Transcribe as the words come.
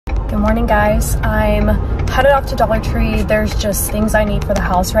Good morning, guys. I'm headed off to Dollar Tree. There's just things I need for the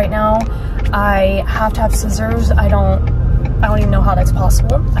house right now. I have to have scissors. I don't even know how that's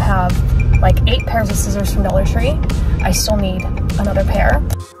possible. I have like 8 pairs of scissors from Dollar Tree. I still need another pair.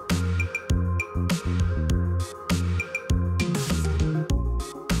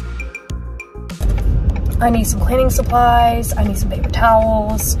 I need some cleaning supplies. I need some paper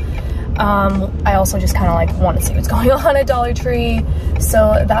towels. I also just kind of like want to see what's going on at Dollar Tree.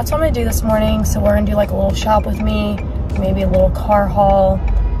 So that's what I'm gonna do this morning. So we're gonna do like a little shop with me, maybe a little car haul.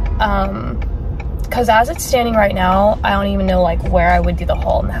 Cause as it's standing right now, I don't even know like where I would do the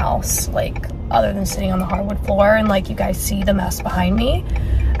haul in the house, like other than sitting on the hardwood floor and like you guys see the mess behind me.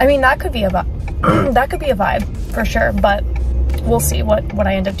 I mean, that could be a vibe. That could be a vibe for sure, but we'll see what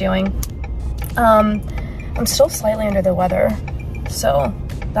I end up doing. I'm still slightly under the weather, so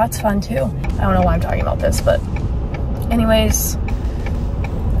that's fun too. I don't know why I'm talking about this, but anyways,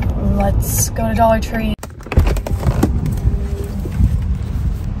 let's go to Dollar Tree.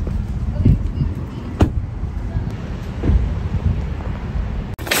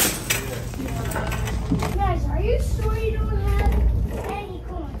 Guys, are you sure you don't have any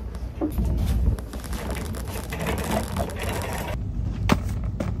coins?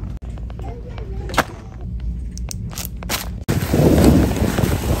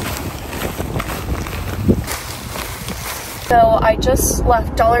 So I just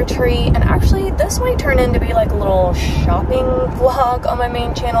left Dollar Tree, and actually this might turn into be like a little shopping vlog on my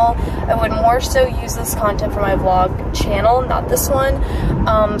main channel. I would more so use this content for my vlog channel, not this one.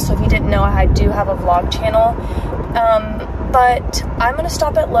 So if you didn't know, I do have a vlog channel. But I'm gonna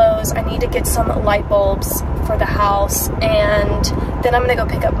stop at Lowe's. I need to get some light bulbs for the house, and then I'm gonna go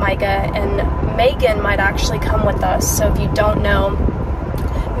pick up Micah, and Megan might actually come with us. So if you don't know,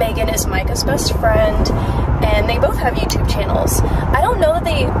 Megan is Micah's best friend, and they both have YouTube channels. I don't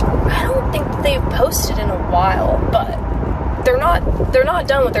think they've posted in a while, but they're not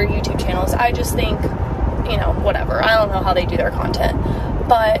done with their YouTube channels. I just think, you know, whatever. I don't know how they do their content,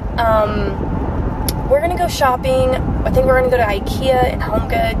 but we're gonna go shopping. I think we're gonna go to IKEA and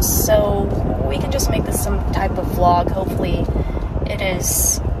HomeGoods, so we can just make this some type of vlog. Hopefully it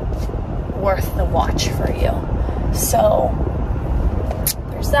is worth the watch for you. So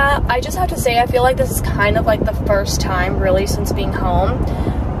that I just have to say, I feel like this is kind of like the first time really since being home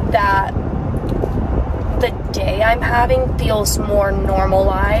that the day I'm having feels more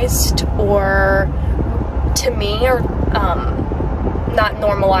normalized, or to me, or not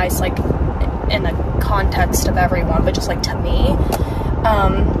normalized like in the context of everyone, but just like to me,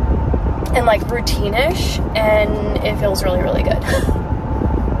 and like routine-ish, and it feels really, really good.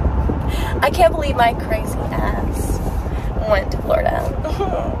 I can't believe my crazy ass went to Florida.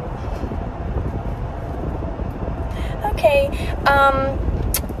 Okay,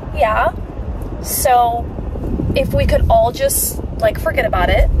 yeah, so if we could all just like forget about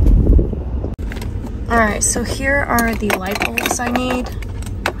it. Alright, so here are the light bulbs I need,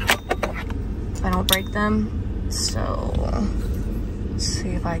 if I don't break them. So let's see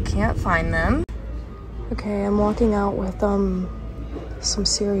if I can't find them. Okay, I'm walking out with some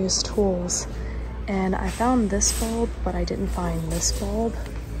serious tools. And I found this bulb, but I didn't find this bulb.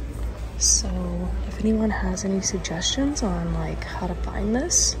 So if anyone has any suggestions on like how to find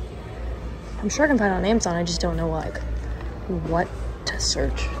this, I'm sure I can find it on Amazon. I just don't know like what to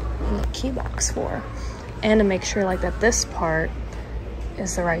search in the key box for, and to make sure like that this part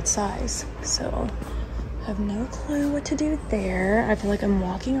is the right size. So I have no clue what to do there. I feel like I'm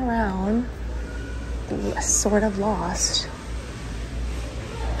walking around sort of lost.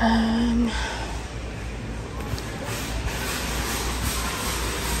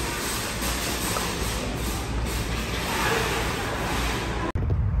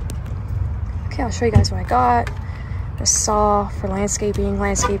 Okay, I'll show you guys what I got. The saw for landscaping,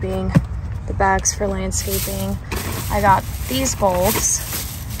 the bags for landscaping. I got these bulbs.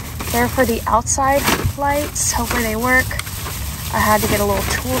 They're for the outside lights. Hopefully they work. I had to get a little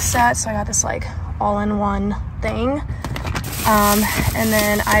tool set, so I got this like all-in-one thing. And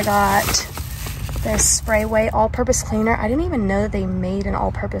then I got this Sprayway all-purpose cleaner. I didn't even know that they made an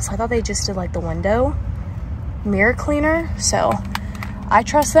all-purpose. I thought they just did like the window mirror cleaner. So I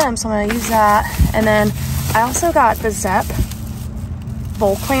trust them, so I'm gonna use that. And then I also got the Zep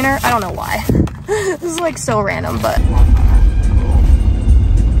bowl cleaner. I don't know why. This is like so random, but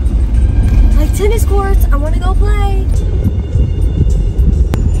like tennis courts, I want to go play.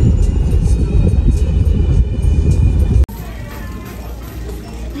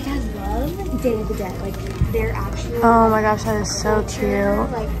 Like, I love Day of the Dead. Like, they're actually. Oh my gosh, that is so cute.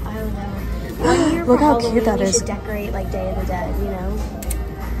 Like, I don't know. One year Look for how Halloween, cute that we is. should decorate like Day of the Dead, you know?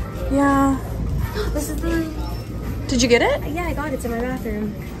 Yeah. This is the... Did you get it? Yeah, I got it. It's in my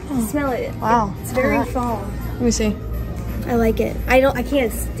bathroom. Oh. Smell it. Wow. It's very fall. Let me see. I like it. I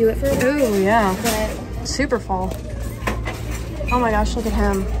can't do it for it. Ooh, yeah. But Super fall. Oh my gosh, look at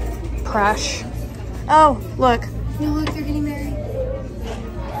him. Crash. Oh, look. no, look, they're getting married.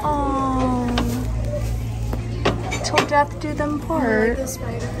 Oh. Till death do them I part. like the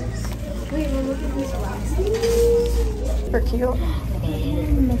spiders. Wait, well, look at these rocks. Super cute.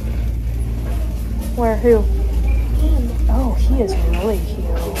 Him. Where? Who? Him. Oh, he is really cute.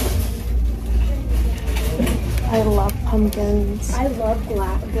 I love pumpkins. I love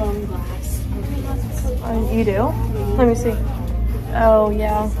blown glass. You do? Let me see. Oh,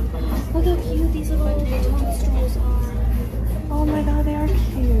 yeah. Look how cute these little toadstools are. Oh my god, they are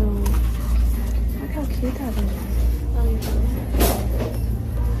cute. Look how cute that is.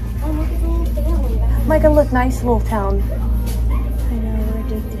 Oh, look at the little family. Micah, look, nice little town. I know, we're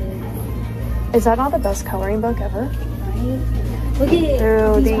addicted. Is that not the best coloring book ever? Right? Look at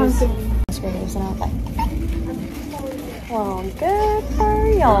Ooh, these these. pumpkins. Well, good for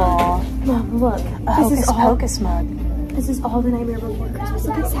y'all. Mom, look. A This Hocus is all. Pocus mug. This is all the Nightmare Before Christmas.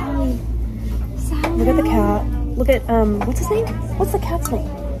 Look at Sally. Sally. Look at the cat. Look at, what's his name? What's the cat's name?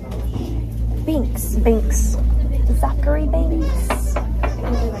 Binks. Binks. Zachary Binks. I can't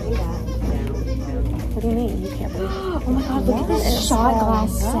believe I knew that. What do you mean? You can't believe it? Oh my god, look at What this is shot all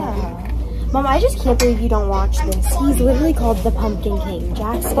glass that? set. Mom, I just can't believe you don't watch this. He's literally called the Pumpkin King.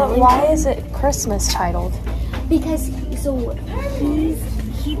 Jack But Skellington. why is it Christmas titled? Because, so,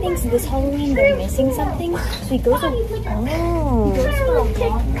 he thinks this Halloween they're missing something. So he goes Oh. for a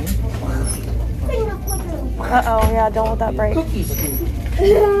walk. Uh-oh, yeah, don't let that break.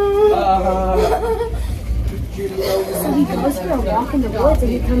 So he goes for a walk in the woods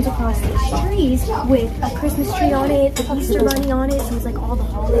and he comes across these trees with a Christmas tree on it, the Easter bunny on it, so it's like all the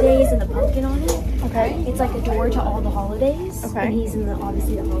holidays and the pumpkin on it. Okay. It's like a door to all the holidays. Okay. And he's in the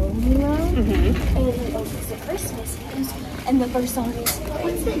obviously the Halloween round. Mm-hmm. And he opens the Christmas house and the first song is,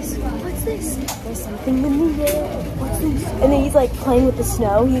 what's this? What's this? There's something in the air. What's this? And then he's like playing with the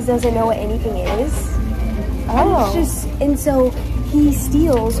snow. He doesn't know what anything is. Oh. And it's just, and so he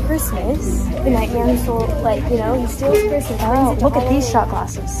steals Christmas. The nightmare who stole, like, you know, he steals Christmas. Oh, look at these shot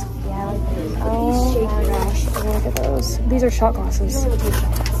glasses. Yeah, like these. Oh These my shaker gosh, look at those. These are shot glasses.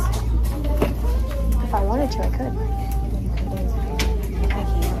 If I wanted to, I could.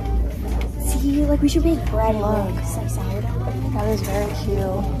 See, like we should make bread look. It's like sourdough. That is very cute.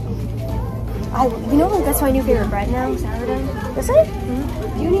 You know, like that's my new favorite bread now, sourdough. Is it?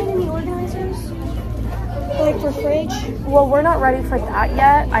 Do you need any organizers? Like for fridge? Well, we're not ready for that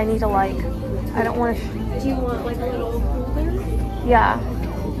yet. I need to like, I don't want to. Do you want like a little holder? Yeah.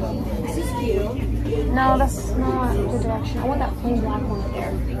 This is cute. No, that's not the direction. I want that plain black one up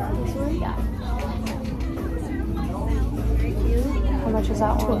there. This one? Yeah. Very cute. How much is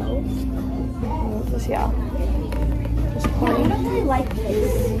that one? Just, yeah. Just I plain. don't really like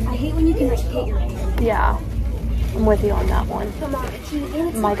this. I hate when you can like hit your hand. Yeah. I'm with you on that one. Come on, it's cute. And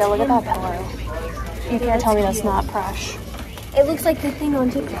it's Micah, look at that like pillow. You can't tell me that's not fresh. it looks like the thing on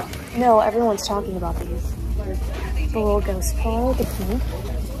TikTok. No, everyone's talking about these. The little ghost pillow, the pink.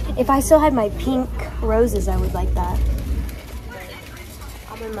 If I still had my pink roses, I would like that.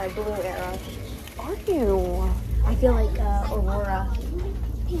 I'm in my blue era. Are you? I feel like Aurora.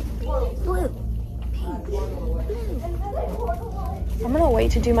 Pink, blue, pink, blue. I'm gonna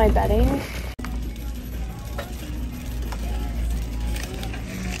wait to do my bedding.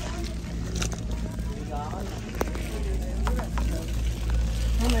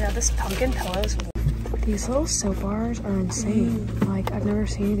 Oh my god, this pumpkin pillows. These little soap bars are insane. Like, I've never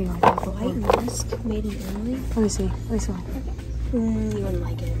seen anything like that before. White musk made in Italy. Let me see. Let me see. You wouldn't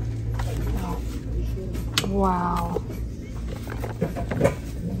like it. Wow.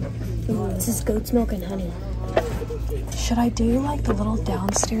 This is goat's milk and honey. Should I do like the little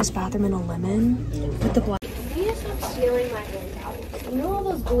downstairs bathroom in a lemon? With the black. You just stop stealing my hand towels. You know all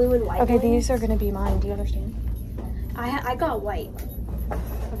those blue and white Okay, ones? these are gonna be mine. Do you understand? I got white.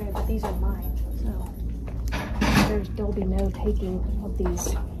 Okay, but these are mine. So there'll be no taking of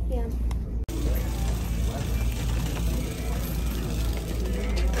these. Yeah.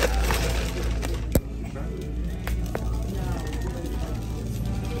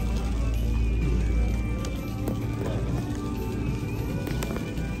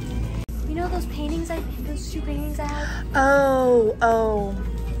 You know those paintings those two paintings I had? Oh.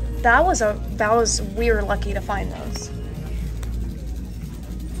 We were lucky to find those.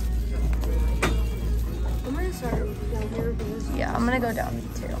 I'm gonna start down here because Yeah, I'm gonna go down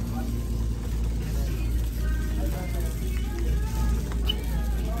too.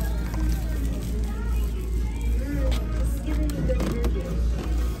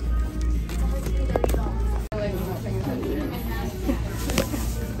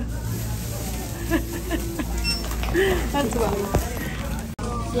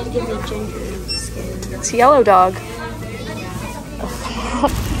 You had to give me ginger skin. It's a yellow dog.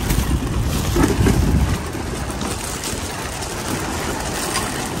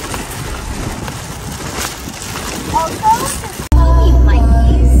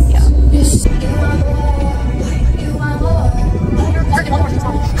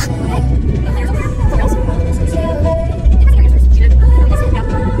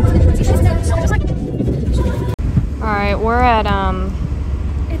 Alright, we're at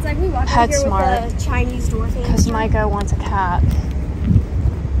It's like we walked PetSmart with the Chinese door thing. because Micah wants a cat.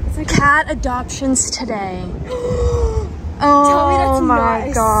 It's like cat adoptions today. Oh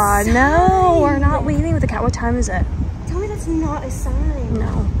my god. No, we're not leaving with the cat. What time is it? Tell me that's not a sign.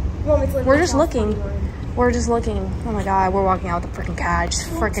 No. We're just looking. We're just looking. Oh my god, we're walking out with the freaking cat. I just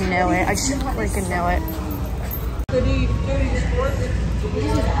freaking know it. I just freaking know it.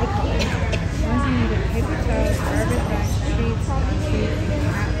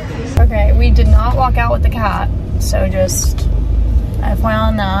 Okay, we did not walk out with the cat, so just FYI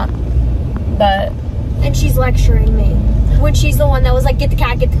on that. But And she's lecturing me when she's the one that was like, get the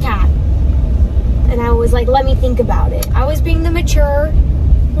cat, get the cat. And I was like, let me think about it. I was being the mature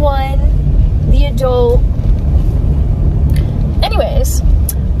one, the adult. anyways,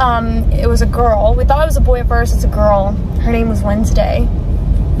 it was a girl. We thought it was a boy at first. It's a girl. Her name was Wednesday.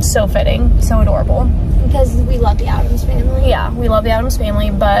 So fitting, so adorable. Because we love the Addams family. Yeah, we love the Addams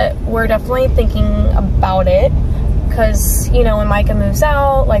family, but we're definitely thinking about it because, you know, when Micah moves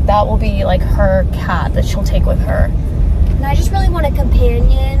out, like, that will be like her cat that she'll take with her. And I just really want a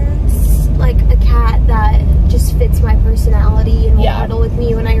companion, like a cat that just fits my personality and will cuddle with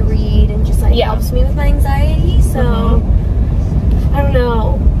me when I read and just like helps me with my anxiety. So I don't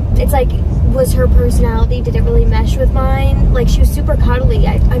know. It's like, was her personality, did it really mesh with mine? Like, she was super cuddly.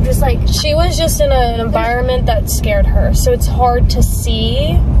 I'm just like, she was just in an environment that scared her, so it's hard to see,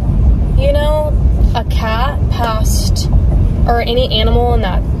 you know, a cat past, or any animal in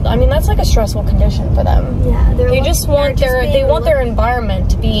that. I mean, that's like a stressful condition for them. Yeah, they just want their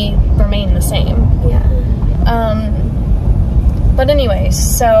environment to remain the same. Yeah. But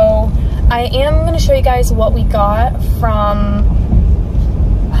anyways, so I am going to show you guys what we got from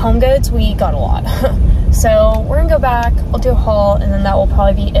HomeGoods. We got a lot. So we're gonna go back, I'll do a haul, and then that will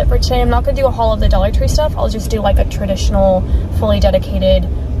probably be it for today. I'm not gonna do a haul of the Dollar Tree stuff. I'll just do like a traditional, fully dedicated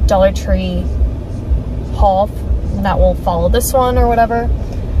Dollar Tree haul that will follow this one or whatever.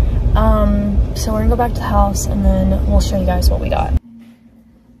 So we're gonna go back to the house and then we'll show you guys what we got.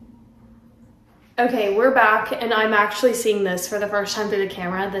 Okay, we're back, and I'm actually seeing this for the first time through the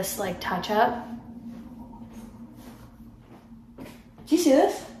camera, this like touch up. Do you see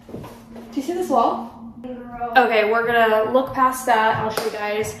this? Do you see this wall? Okay, we're gonna look past that. I'll show you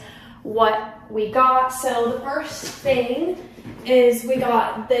guys what we got. So the first thing is we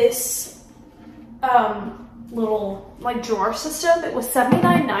got this little like drawer system. It was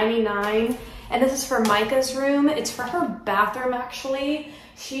 $79.99, and this is for Micah's room. It's for her bathroom actually.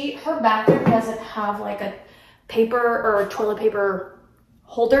 Her bathroom doesn't have like a paper or a toilet paper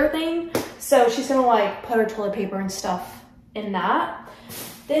holder thing, so she's gonna like put her toilet paper and stuff in that.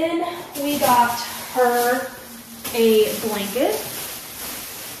 Then we got her a blanket.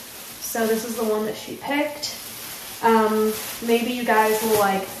 So this is the one that she picked. Maybe you guys will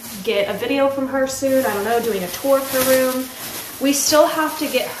like get a video from her soon. I don't know, doing a tour of her room. We still have to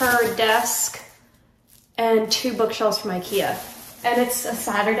get her desk and 2 bookshelves from IKEA. And it's a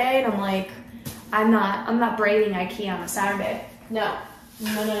Saturday, and I'm like, I'm not braving IKEA on a Saturday. No.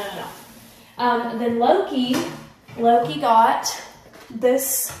 Then Loki got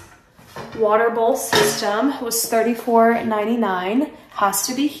this water bowl system. It was $34.99. Has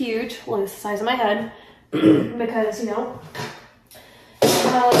to be huge. Look at the size of my head. Because, you know.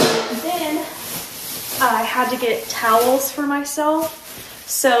 Then I had to get towels for myself.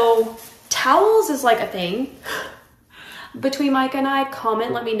 So towels is like a thing between Micah and I.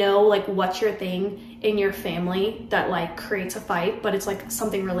 Comment, let me know like what's your thing in your family that like creates a fight, but it's like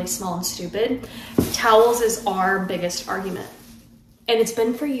something really small and stupid. Towels is our biggest argument, and it's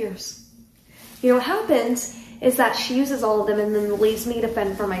been for years. You know what happens is that she uses all of them and then leaves me to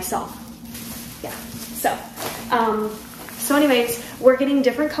fend for myself. Yeah, so anyways, we're getting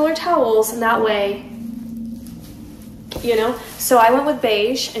different color towels, and that way, you know. So I went with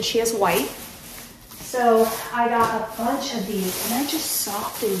beige and she has white. So I got a bunch of these, and they're just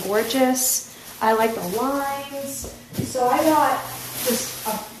soft and gorgeous. I like the lines. So I got just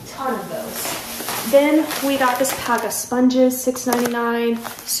a ton of those. Then we got this pack of sponges, $6.99,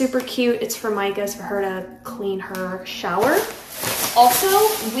 super cute. It's for Micah, it's for her to clean her shower.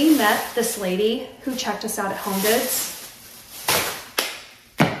 Also, we met this lady who checked us out at HomeGoods.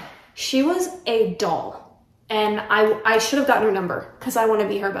 She was a doll, and I should have gotten her number because I want to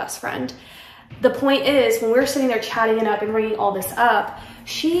be her best friend. The point is, when we were sitting there chatting it up and bringing all this up,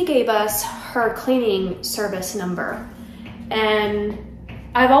 she gave us her cleaning service number. And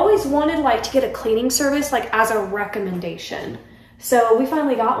I've always wanted like to get a cleaning service like as a recommendation. So we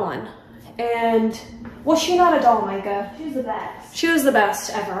finally got one. And was she not a doll, Micah? She was the best. She was the best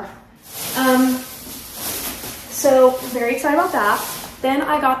ever. So very excited about that. Then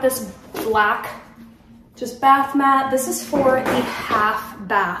I got this black just bath mat. This is for the half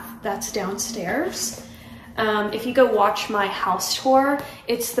bath that's downstairs. If you go watch my house tour,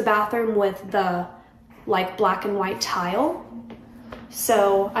 it's the bathroom with the like black and white tile.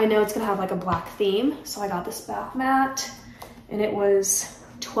 So I know it's gonna have like a black theme. So I got this bath mat and it was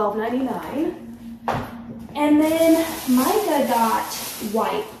 $12.99. And then Micah got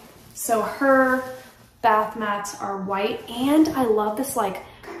white. So her bath mats are white, and I love this like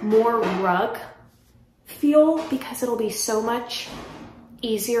more rug feel because it'll be so much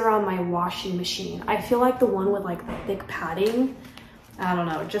easier on my washing machine. I feel like the one with like the thick padding, I don't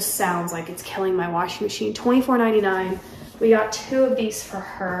know, it just sounds like it's killing my washing machine. $24.99. We got 2 of these for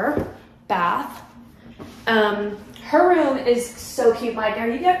her bath. Her room is so cute. Mike, are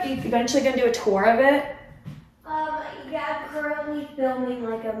you eventually gonna do a tour of it? Yeah, I'm currently filming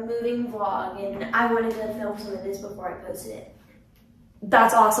like a moving vlog, and I wanted to film some of this before I posted it.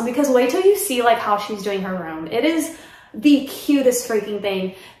 That's awesome, because wait till you see like how she's doing her room. It is the cutest freaking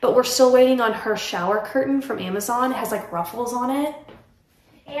thing, but we're still waiting on her shower curtain from Amazon. It has like ruffles on it.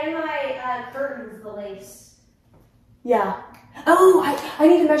 And my curtains, the lace. Yeah. Oh, I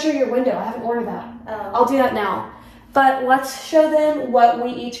need to measure your window. I haven't ordered that. Oh. I'll do that now. But let's show them what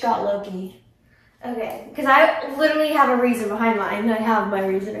we each got Loki. Okay, because I literally have a reason behind mine. I have my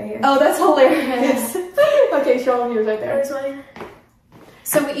reason right here. Oh, that's hilarious. Okay, show them yours right there. This one.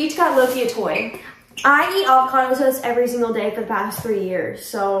 So we each got Loki a toy. I eat avocado toast every single day for the past 3 years,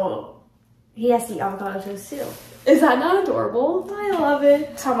 so he has to eat avocado toast too. Is that not adorable? I love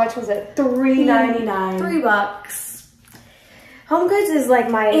it. How much was it? $3.99. $3. HomeGoods is like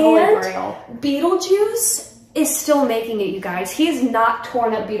my holy grail. Beetlejuice is still making it, you guys. He has not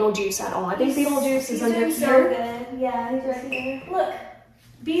torn up Beetlejuice at all. I think Beetlejuice is under here. So good. Yeah, he's right here. Look,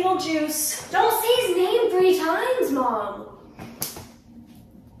 Beetlejuice. Don't say his name 3 times, Mom.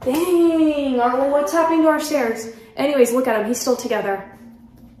 Dang, what's happening to our stairs? Anyways, look at him, he's still together.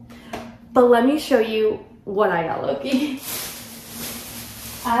 But let me show you what I got Loki.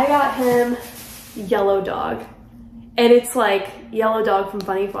 I got him Yellow Dog. And it's like Yellow Dog from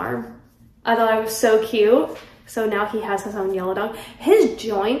Funny Farm. I thought it was so cute. So now he has his own Yellow Dog. His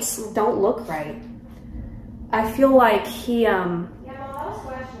joints don't look right. I feel like he, Yeah, Mom, I was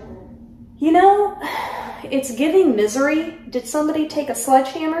questioning. you know, it's giving misery. Did somebody take a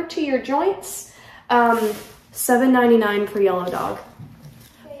sledgehammer to your joints? $7.99 for Yellow Dog.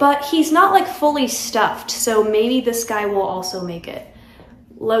 But he's not like fully stuffed, so maybe this guy will also make it.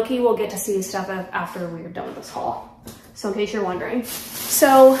 Loki will get to see his stuff after we're done with this haul. So in case you're wondering.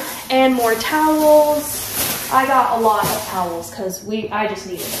 So, and more towels. I got a lot of towels because I just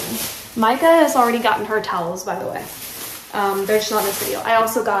needed them. Micah has already gotten her towels, by the way. They're just not in this video. I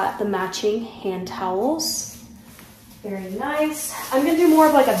also got the matching hand towels. Very nice. I'm gonna do more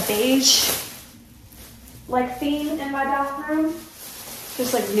of like a beige like theme in my bathroom.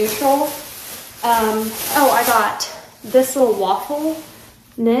 Just like neutral. Oh, I got this little waffle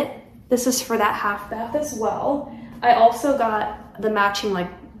knit. This is for that half bath as well. I also got the matching like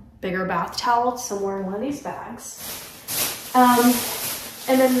bigger bath towel somewhere in one of these bags.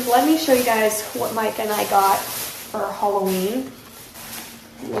 And then let me show you guys what Mike and I got for Halloween.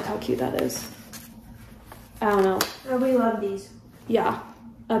 Look how cute that is. I don't know. Oh, we love these. Yeah,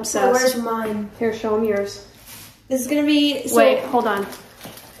 obsessed. So where's mine? Here, show them yours. This is gonna be. So wait, hold on.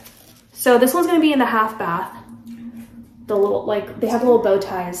 So this one's gonna be in the half bath. The little, like, they have little bow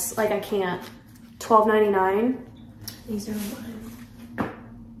ties. Like, I can't. $12.99. These are mine.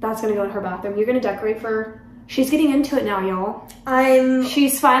 That's gonna go in her bathroom. You're gonna decorate for. She's getting into it now, y'all.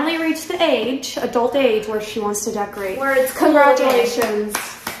 She's finally reached the age, adult age, where she wants to decorate. Where it's congratulations.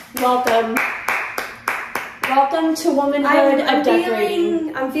 Welcome. Welcome to womanhood of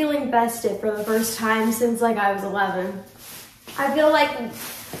decorating. I'm feeling festive for the first time since like I was 11. I feel like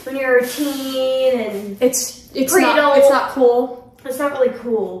when you're a teen and it's not cool. It's not really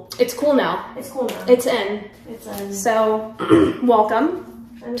cool. It's cool now. It's cool now. It's in. It's in. So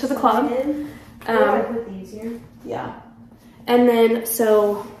welcome to the club. Where do I put these here? Yeah. And then,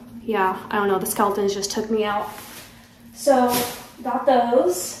 so, yeah, I don't know, the skeletons just took me out. So, got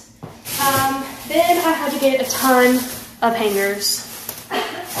those. Then I had to get a ton of hangers.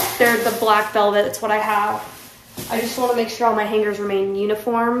 They're the black velvet. It's what I have. I just want to make sure all my hangers remain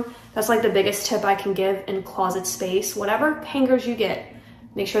uniform. That's like the biggest tip I can give in closet space. Whatever hangers you get,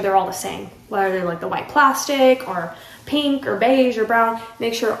 make sure they're all the same. Whether they're like the white plastic or pink or beige or brown,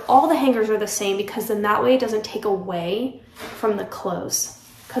 make sure all the hangers are the same, because then that way it doesn't take away from the clothes.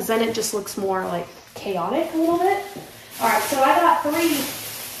 Because then it just looks more like chaotic a little bit. All right, so I got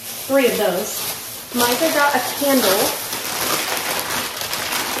three of those. Micah got a candle.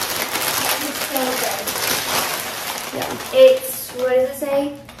 So good. Yeah. It's, what does it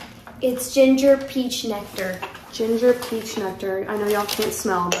say? It's ginger peach nectar. Ginger peach nectar. I know y'all can't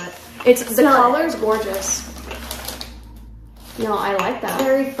smell, but the color's gorgeous. No, I like that.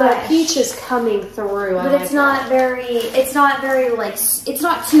 Very fresh. The peach is coming through. But it's not very like, it's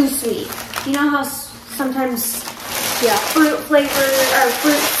not too sweet. You know how sometimes fruit flavored or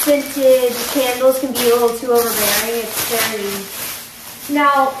fruit scented candles can be a little too overbearing? It's very...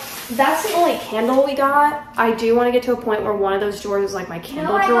 Now, that's the only candle we got. I do want to get to a point where one of those drawers is like my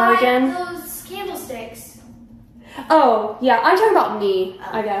candle drawer again. Those candlesticks. Oh, yeah, I'm talking about me,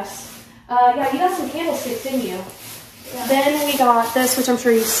 I guess. Yeah, you got some candlesticks, didn't you? Yeah. Then we got this, which I'm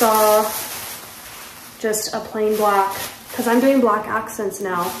sure you saw, just a plain black, because I'm doing black accents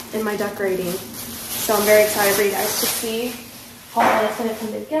now in my decorating. So I'm very excited for you guys to see how all that's gonna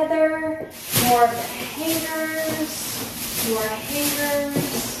come together. More of the hangers, more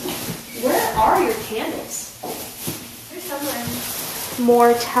hangers. Where are your candles? They're somewhere.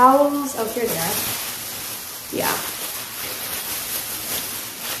 More towels. Oh, here they are. Yeah.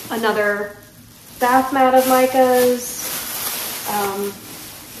 Another bath mat of Micah's.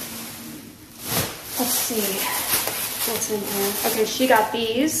 Let's see what's in here. Okay, she got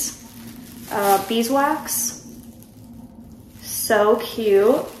these beeswax. So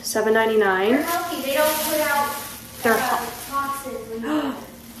cute. $7.99. They're healthy. They don't put out toxins.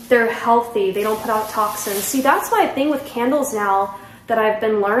 They're healthy. They don't put out toxins. See, that's my thing with candles now that I've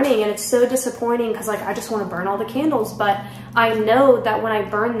been learning, and it's so disappointing because like I just want to burn all the candles, but I know that when I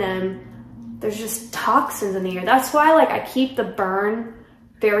burn them, there's just toxins in the air. That's why like I keep the burn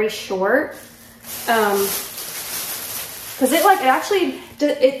very short, because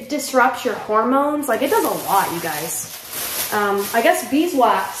it disrupts your hormones. Like it does a lot, you guys. I guess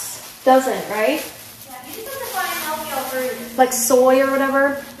beeswax doesn't, right? Like soy or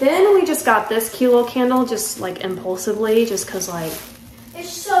whatever. Then we just got this cute little candle, just like impulsively, just cause like it's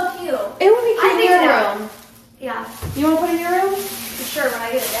so cute. It would be cute in your room. Yeah. You want to put it in your room? For sure, when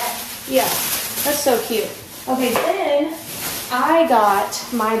I get a bed. Yeah, that's so cute. Okay, then I got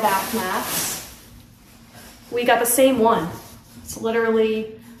my bath mats. We got the same one. It's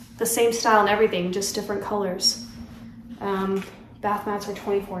literally the same style and everything, just different colors. Bath mats are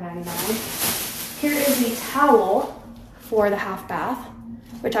 $24.99. Here is the towel for the half bath,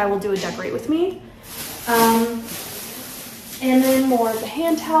 which I will do a decorate with me. And then more of the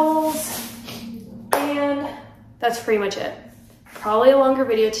hand towels, and that's pretty much it. Probably a longer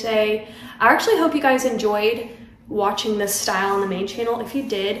video today. I actually hope you guys enjoyed watching this style on the main channel. If you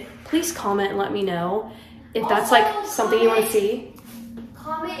did, please comment and let me know if that's like something you want to see.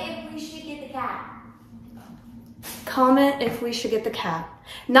 Comment if we should get the cat. Comment if we should get the cat.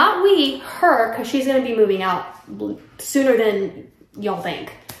 Not we, her, because she's going to be moving out sooner than y'all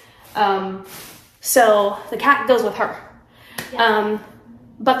think. So the cat goes with her. Yeah.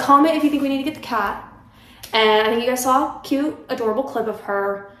 But comment if you think we need to get the cat. And I think you guys saw a cute, adorable clip of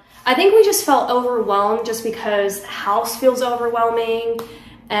her. I think we just felt overwhelmed just because the house feels overwhelming.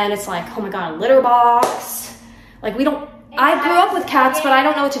 And it's like, oh my God, a litter box. Like we don't, I grew up with cats, but I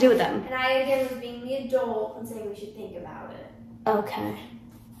don't know what to do with them. And I again was being the adult and saying we should think about it. Okay.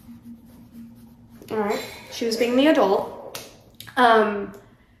 All right, she was being the adult.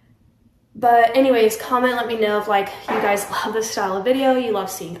 But anyways, comment, let me know if like you guys love this style of video, you love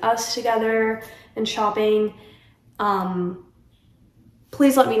seeing us together and shopping.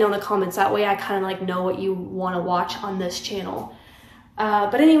 Please let me know in the comments. That way I kind of like know what you want to watch on this channel.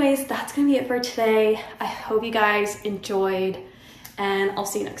 But anyways, that's gonna be it for today. I hope you guys enjoyed, and I'll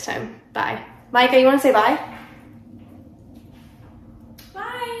see you next time. Bye. Micah, you want to say bye?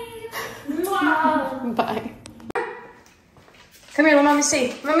 Bye. Bye. Come here, let mommy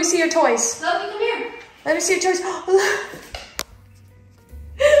see. Let me see your toys. Loki, come here. Let me see your toys.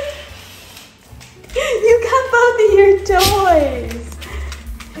 You got both of your toys.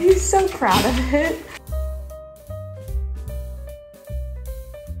 He's so proud of it.